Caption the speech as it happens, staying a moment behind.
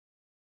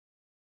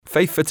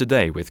Faith for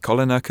Today with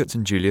Colin Urquhart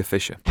and Julia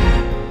Fisher.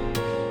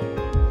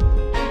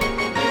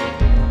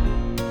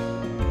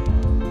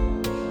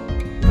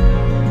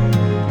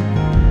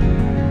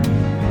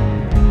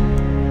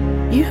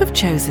 You have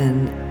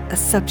chosen a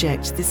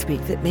subject this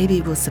week that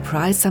maybe will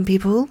surprise some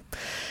people.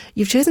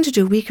 You've chosen to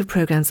do a week of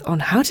programmes on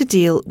how to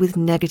deal with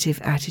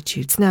negative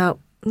attitudes. Now,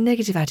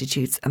 negative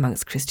attitudes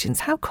amongst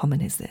Christians, how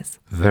common is this?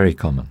 Very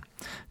common.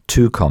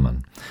 Too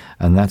common.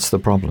 And that's the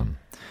problem.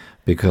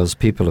 Because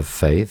people of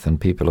faith and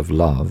people of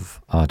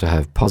love are to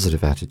have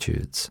positive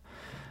attitudes.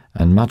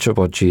 And much of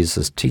what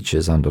Jesus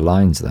teaches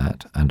underlines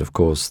that. And of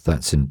course,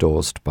 that's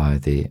endorsed by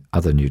the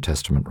other New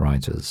Testament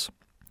writers.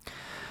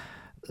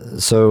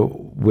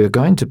 So we're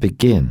going to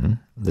begin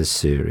this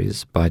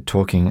series by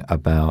talking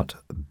about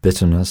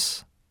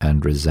bitterness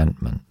and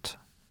resentment.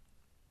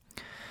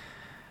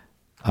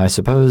 I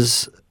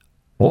suppose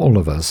all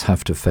of us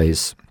have to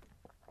face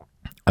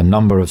a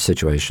number of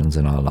situations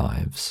in our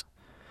lives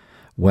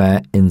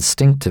where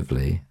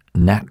instinctively,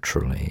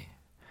 naturally,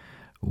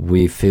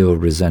 we feel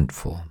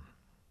resentful.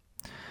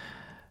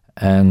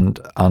 And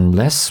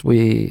unless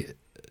we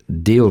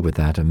deal with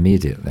that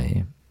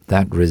immediately,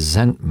 that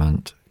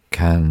resentment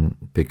can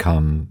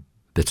become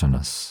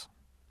bitterness.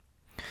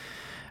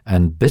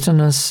 And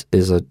bitterness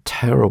is a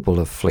terrible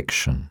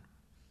affliction.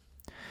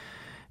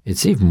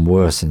 It's even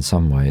worse in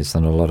some ways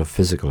than a lot of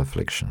physical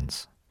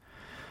afflictions,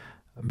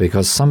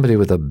 because somebody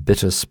with a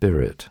bitter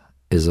spirit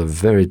is a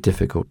very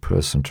difficult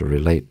person to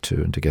relate to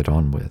and to get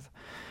on with,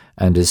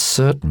 and is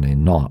certainly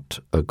not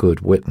a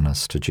good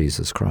witness to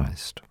Jesus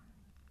Christ.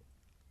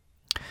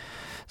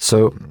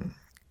 So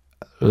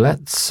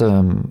let's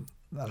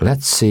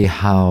see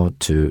how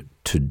to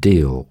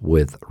deal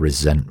with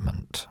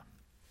resentment.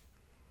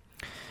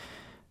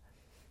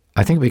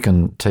 I think we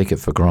can take it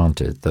for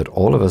granted that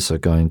all of us are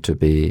going to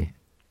be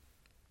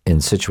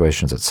in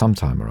situations at some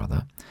time or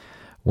other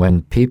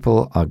when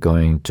people are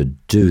going to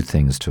do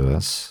things to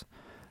us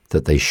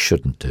that they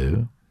shouldn't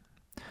do.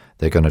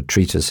 They're going to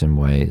treat us in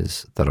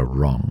ways that are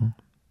wrong.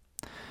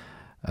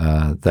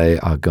 They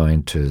are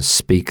going to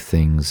speak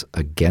things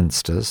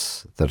against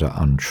us that are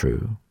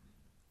untrue.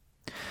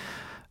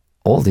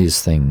 All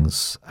these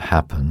things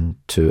happen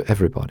to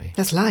everybody.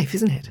 That's life,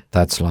 isn't it?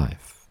 That's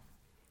life.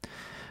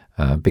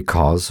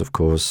 Because, of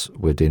course,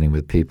 we're dealing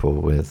with people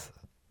with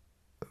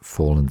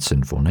fallen,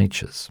 sinful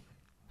natures.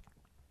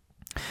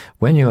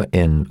 When you're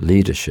in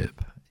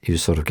leadership, you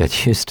sort of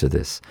get used to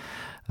this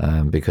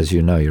because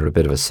you know you're a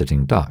bit of a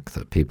sitting duck,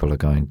 that people are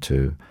going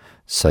to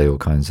say all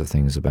kinds of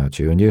things about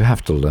you, and you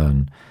have to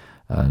learn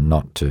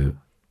not to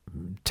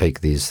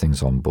take these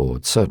things on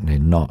board, certainly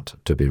not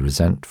to be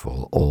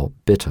resentful or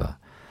bitter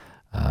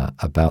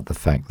about the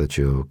fact that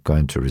you're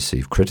going to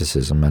receive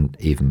criticism and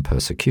even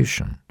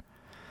persecution.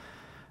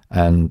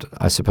 And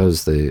I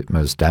suppose the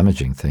most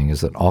damaging thing is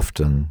that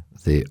often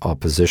the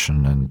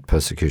opposition and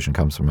persecution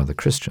comes from other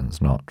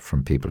Christians, not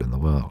from people in the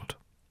world.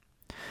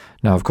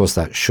 Now, of course,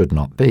 that should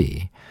not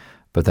be,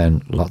 but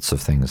then lots of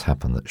things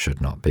happen that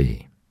should not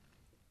be.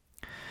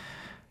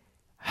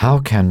 How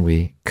can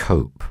we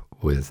cope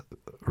with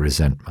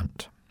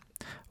resentment?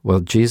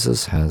 Well,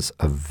 Jesus has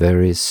a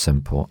very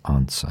simple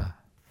answer.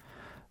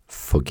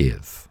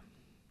 Forgive.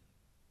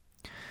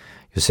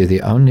 You see,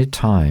 the only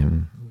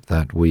time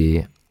that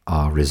we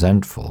are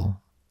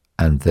resentful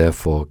and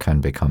therefore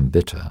can become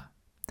bitter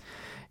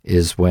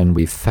is when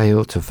we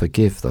fail to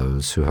forgive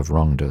those who have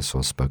wronged us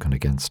or spoken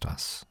against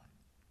us.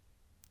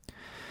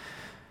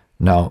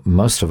 Now,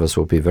 most of us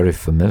will be very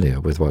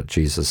familiar with what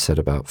Jesus said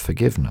about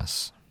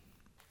forgiveness.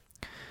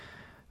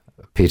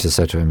 Peter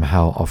said to him,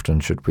 "How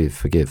often should we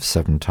forgive?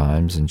 7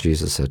 times?" And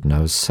Jesus said,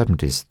 "No,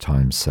 70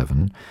 times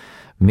 7,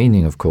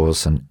 meaning, of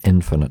course, an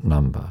infinite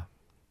number.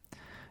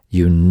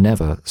 You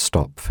never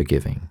stop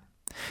forgiving.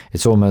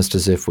 It's almost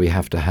as if we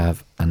have to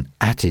have an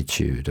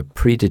attitude, a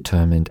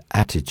predetermined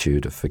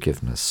attitude of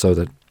forgiveness, so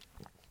that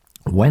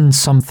when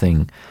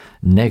something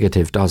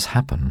negative does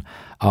happen,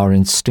 our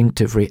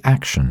instinctive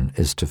reaction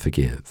is to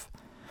forgive.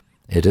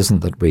 It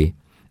isn't that we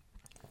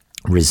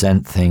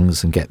resent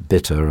things and get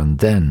bitter and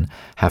then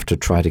have to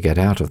try to get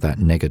out of that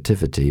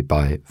negativity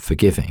by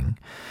forgiving.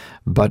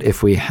 But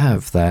if we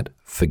have that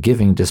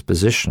forgiving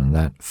disposition,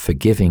 that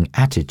forgiving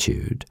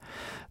attitude,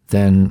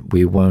 then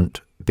we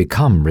won't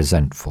become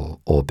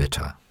resentful or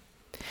bitter.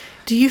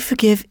 Do you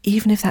forgive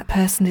even if that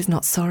person is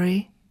not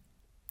sorry?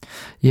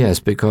 Yes,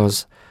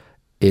 because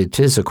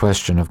it is a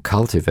question of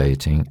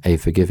cultivating a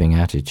forgiving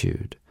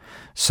attitude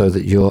so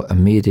that your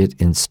immediate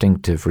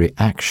instinctive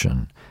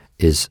reaction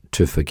is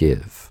to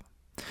forgive.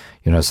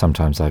 You know,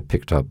 sometimes I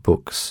picked up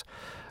books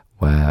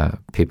where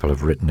people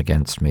have written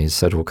against me,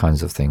 said all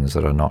kinds of things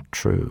that are not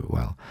true.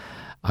 Well,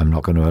 I'm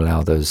not going to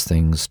allow those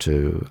things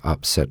to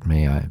upset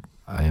me. I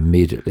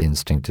immediately,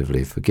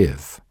 instinctively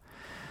forgive.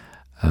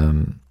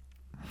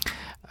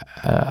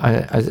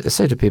 I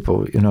say to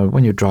people, you know,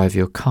 when you drive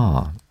your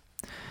car,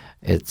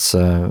 it's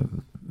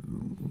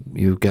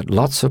you get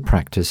lots of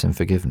practice in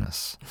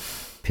forgiveness.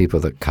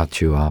 People that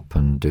cut you up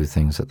and do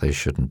things that they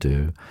shouldn't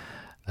do,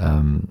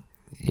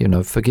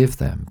 forgive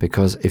them.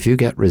 Because if you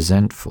get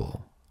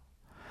resentful,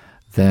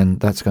 then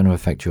that's going to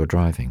affect your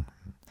driving.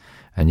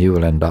 And you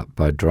will end up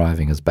by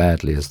driving as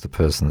badly as the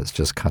person that's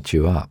just cut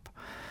you up.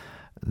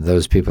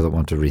 Those people that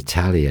want to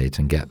retaliate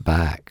and get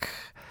back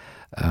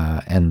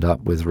end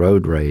up with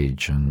road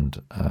rage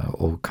and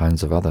all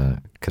kinds of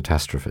other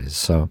catastrophes.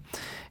 So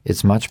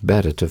it's much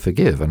better to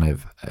forgive. And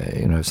if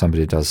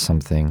somebody does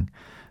something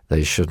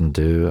they shouldn't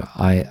do,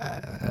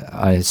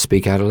 I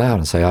speak out aloud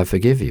and say, I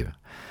forgive you.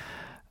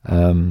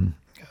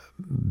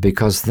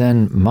 Because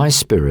then my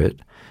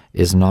spirit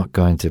is not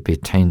going to be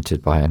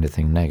tainted by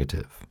anything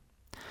negative.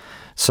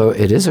 So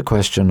it is a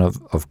question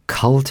of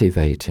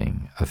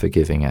cultivating a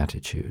forgiving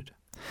attitude.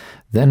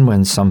 Then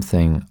when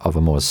something of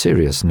a more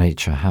serious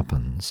nature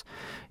happens,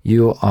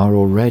 you are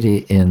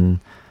already in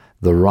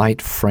the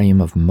right frame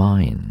of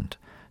mind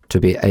to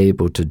be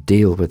able to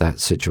deal with that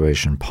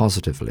situation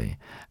positively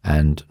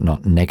and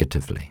not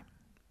negatively.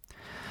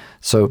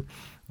 So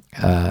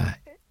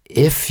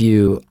if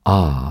you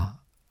are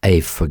a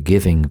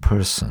forgiving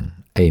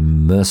person, a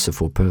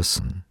merciful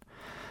person,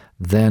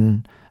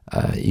 then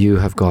you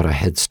have got a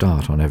head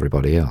start on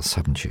everybody else,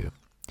 haven't you?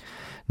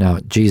 Now,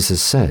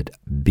 Jesus said,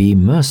 be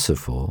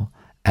merciful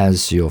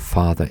as your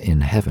Father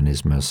in heaven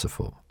is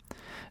merciful.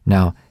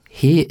 Now,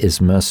 he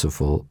is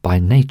merciful by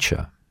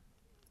nature.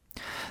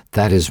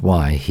 That is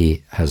why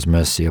he has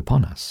mercy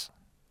upon us.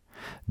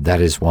 That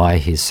is why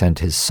he sent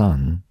his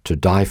Son to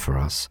die for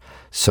us,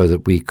 so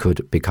that we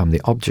could become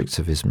the objects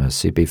of his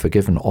mercy, be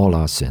forgiven all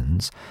our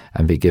sins,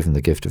 and be given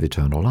the gift of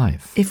eternal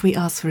life. If we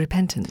ask for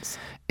repentance.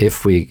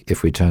 If we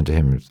turn to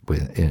him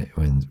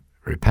with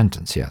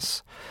repentance,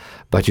 yes.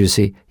 But you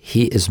see,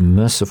 he is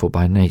merciful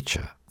by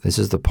nature. This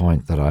is the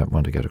point that I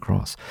want to get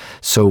across.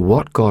 So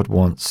what God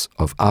wants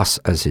of us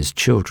as his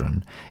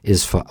children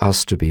is for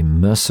us to be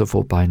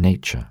merciful by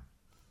nature.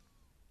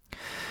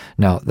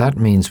 Now, that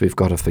means we've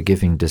got a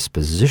forgiving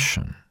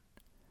disposition.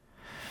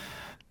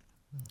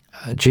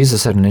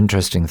 Jesus said an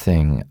interesting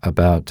thing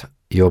about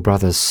your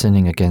brother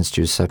sinning against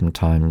you 7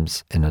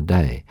 times in a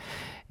day.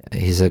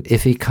 He said,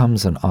 if he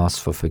comes and asks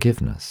for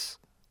forgiveness,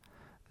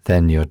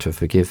 then you're to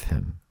forgive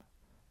him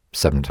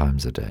 7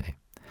 times a day.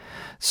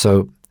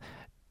 So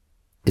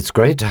it's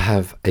great to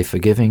have a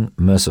forgiving,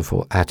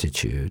 merciful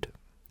attitude,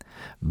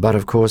 but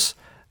of course,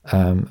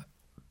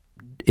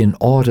 in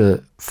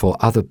order for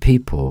other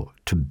people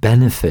to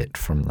benefit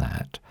from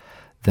that,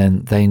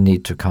 then they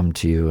need to come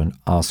to you and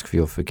ask for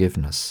your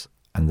forgiveness,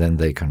 and then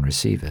they can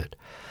receive it.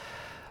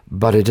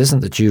 But it isn't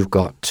that you've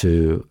got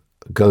to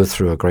go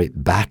through a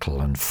great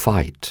battle and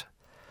fight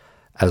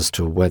as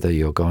to whether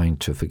you're going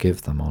to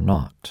forgive them or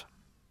not.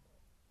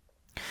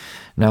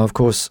 Now, of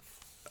course,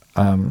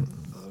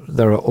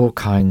 there are all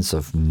kinds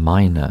of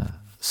minor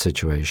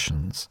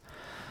situations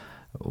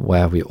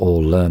where we all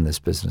learn this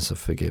business of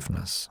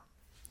forgiveness.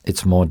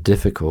 It's more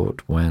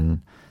difficult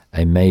when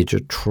a major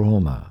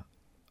trauma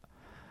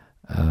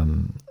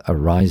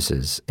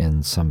arises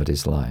in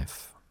somebody's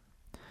life.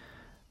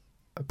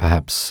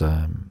 Perhaps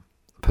a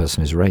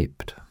person is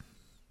raped,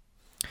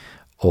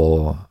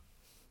 or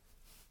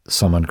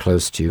someone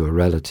close to you, a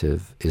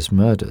relative, is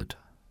murdered,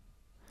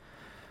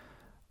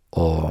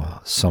 or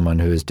someone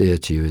who is dear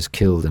to you is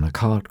killed in a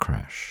car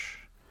crash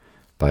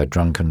by a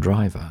drunken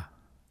driver.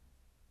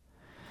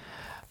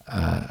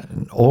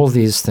 All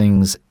these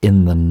things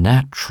in the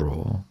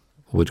natural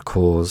would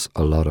cause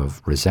a lot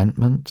of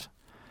resentment,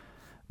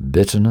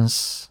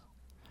 bitterness,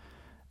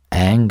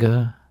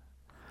 anger,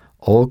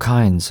 all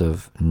kinds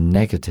of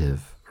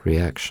negative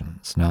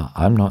reactions. Now,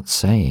 I'm not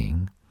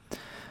saying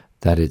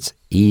that it's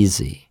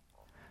easy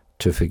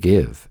to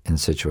forgive in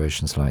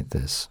situations like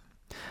this,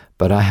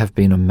 but I have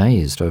been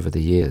amazed over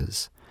the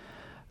years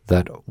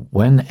that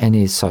when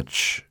any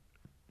such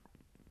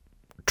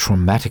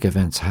traumatic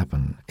events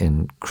happen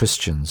in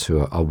Christians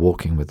who are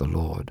walking with the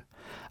Lord,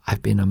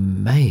 I've been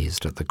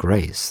amazed at the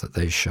grace that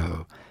they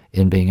show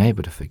in being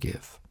able to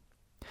forgive.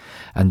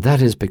 And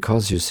that is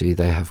because, you see,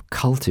 they have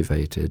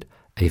cultivated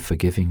a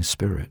forgiving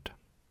spirit.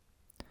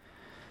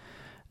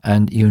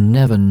 And you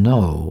never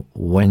know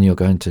when you're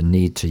going to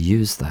need to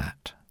use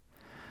that,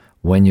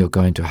 when you're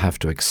going to have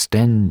to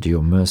extend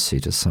your mercy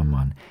to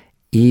someone,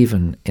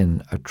 even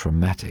in a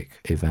traumatic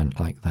event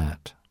like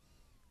that.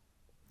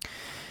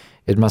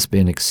 It must be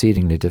an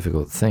exceedingly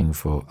difficult thing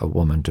for a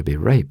woman to be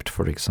raped,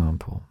 for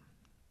example.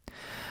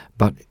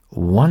 But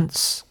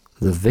once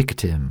the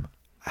victim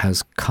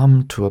has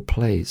come to a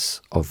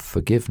place of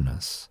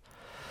forgiveness,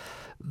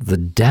 the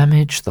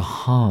damage, the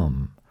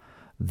harm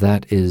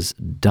that is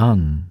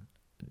done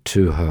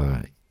to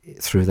her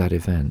through that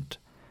event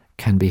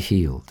can be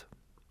healed.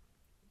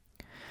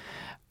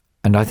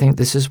 And I think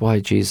this is why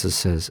Jesus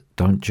says,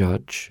 don't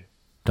judge,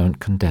 don't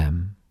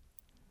condemn,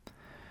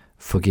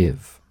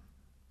 forgive.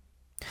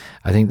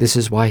 I think this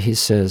is why he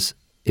says,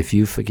 if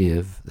you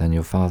forgive, then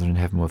your Father in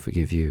heaven will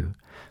forgive you.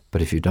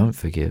 But if you don't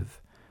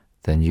forgive,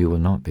 then you will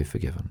not be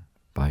forgiven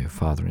by your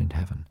Father in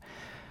heaven.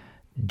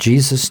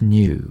 Jesus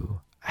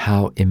knew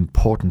how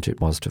important it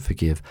was to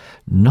forgive,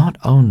 not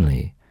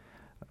only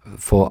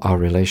for our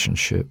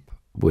relationship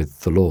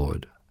with the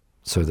Lord,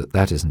 so that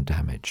that isn't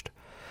damaged,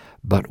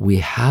 but we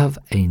have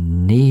a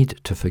need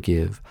to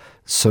forgive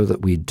so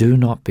that we do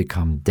not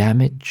become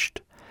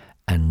damaged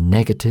and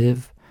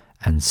negative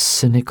and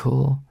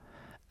cynical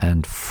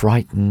and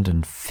frightened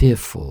and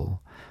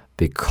fearful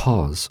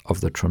because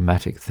of the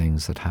traumatic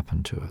things that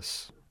happen to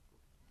us.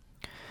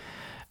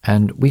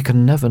 And we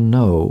can never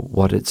know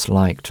what it's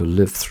like to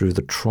live through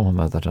the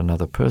trauma that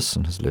another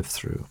person has lived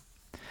through.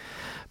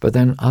 But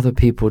then other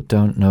people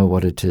don't know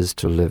what it is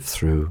to live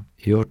through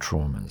your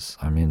traumas.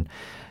 I mean,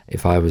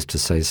 if I was to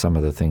say some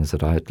of the things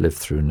that I'd lived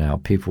through now,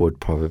 people would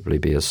probably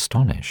be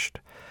astonished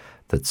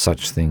that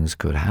such things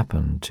could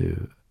happen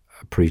to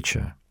a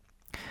preacher.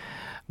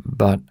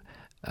 But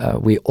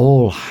we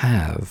all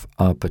have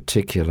our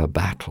particular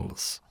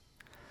battles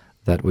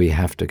that we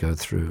have to go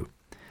through.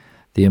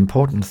 The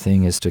important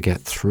thing is to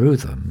get through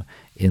them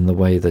in the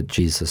way that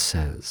Jesus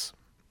says.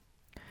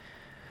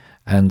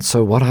 And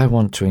so what I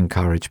want to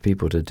encourage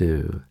people to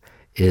do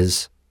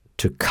is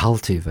to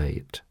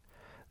cultivate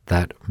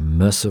that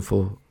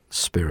merciful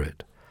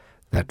spirit,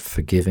 that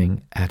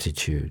forgiving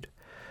attitude,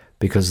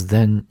 because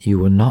then you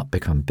will not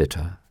become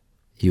bitter,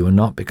 you will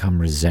not become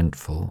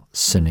resentful,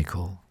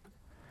 cynical,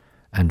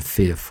 and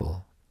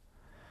fearful,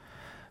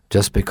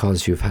 just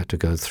because you've had to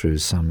go through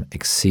some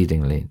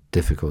exceedingly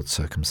difficult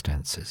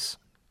circumstances.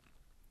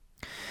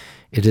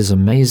 It is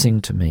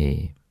amazing to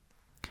me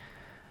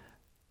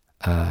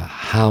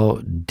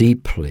how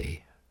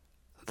deeply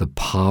the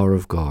power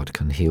of God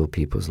can heal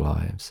people's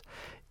lives,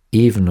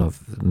 even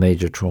of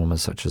major traumas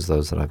such as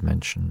those that I've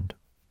mentioned.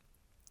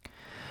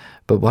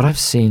 But what I've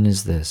seen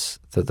is this,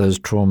 that those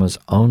traumas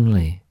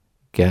only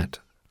get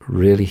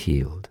really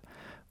healed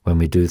when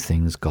we do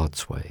things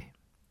God's way.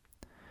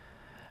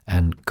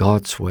 And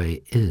God's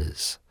way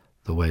is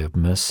the way of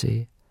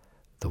mercy,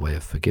 the way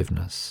of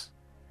forgiveness,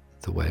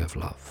 the way of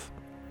love.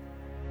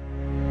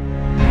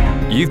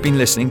 You've been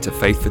listening to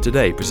Faith for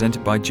Today,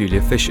 presented by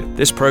Julia Fisher.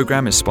 This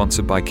program is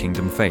sponsored by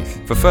Kingdom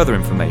Faith. For further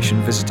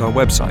information, visit our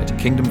website,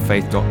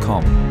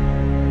 kingdomfaith.com.